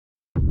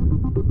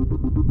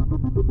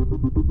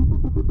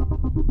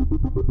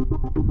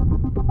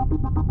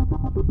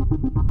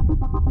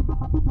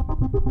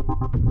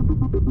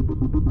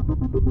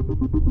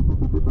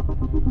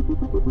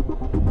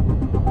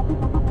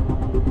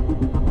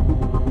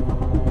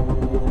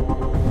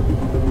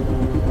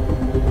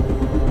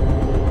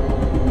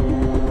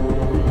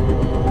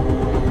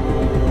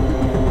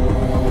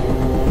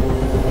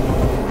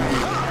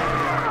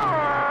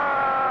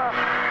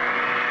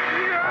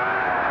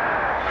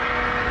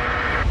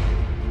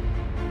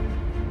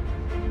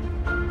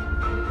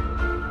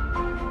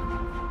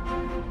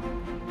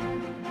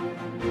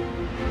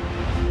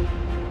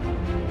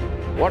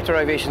Warter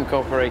Aviation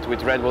cooperates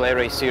with Red Bull Air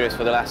Race Series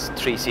for the last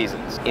 3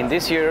 seasons. In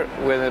this year,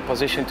 we're in a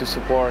position to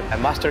support a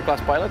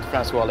masterclass pilot,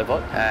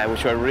 FRANÇOIS,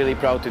 which we're really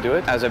proud to do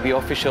it, as the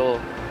official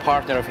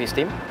partner of his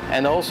team.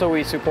 And also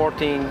we're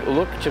supporting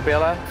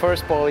Czepiela,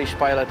 first Polish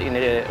pilot in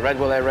the Red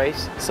Bull Air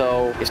Race.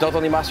 So it's not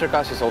only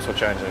masterclass, it's also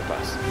challenger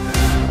class.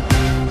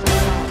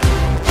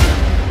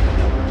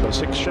 So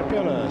 6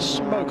 Czepiela,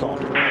 smoke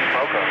on.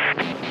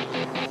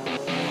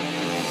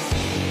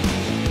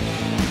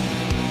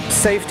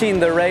 Safety in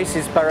the race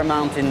is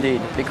paramount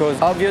indeed,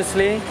 because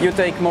obviously you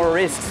take more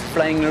risks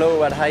flying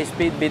low at high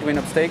speed between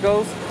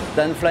obstacles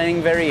than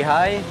flying very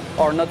high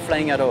or not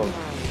flying at all.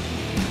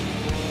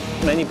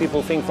 Many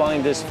people think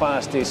flying this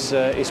fast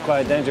is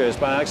quite dangerous,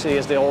 but actually,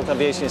 as the old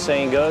aviation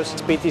saying goes,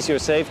 speed is your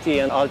safety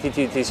and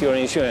altitude is your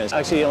insurance.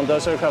 Actually, on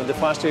those aircraft, the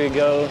faster you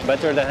go,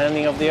 better the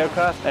handling of the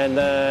aircraft, and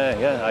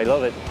yeah, I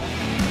love it.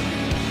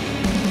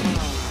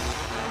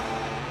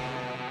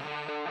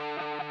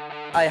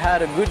 I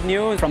had a good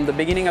news from the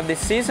beginning of this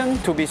season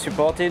to be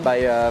supported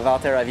by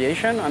Warter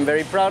Aviation. I'm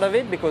very proud of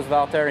it because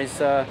Warter is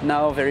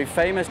now very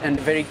famous and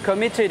very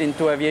committed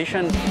into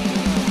aviation.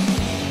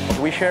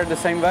 We share the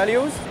same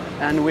values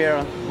and we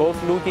are both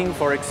looking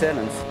for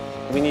excellence.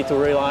 We need to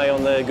rely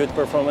on the good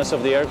performance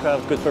of the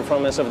aircraft, good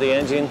performance of the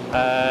engine.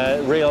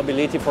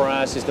 Reliability for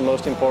us is the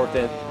most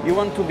important. You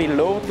want to be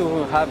low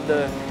to have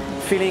the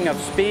feeling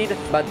of speed,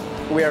 but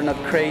we are not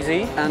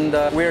crazy, and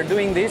we are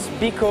doing this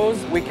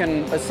because we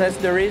can assess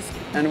the risk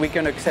and we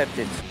can accept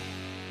it.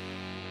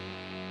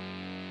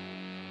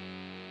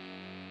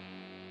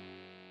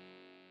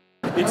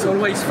 It's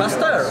always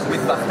faster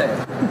with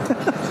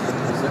Warter.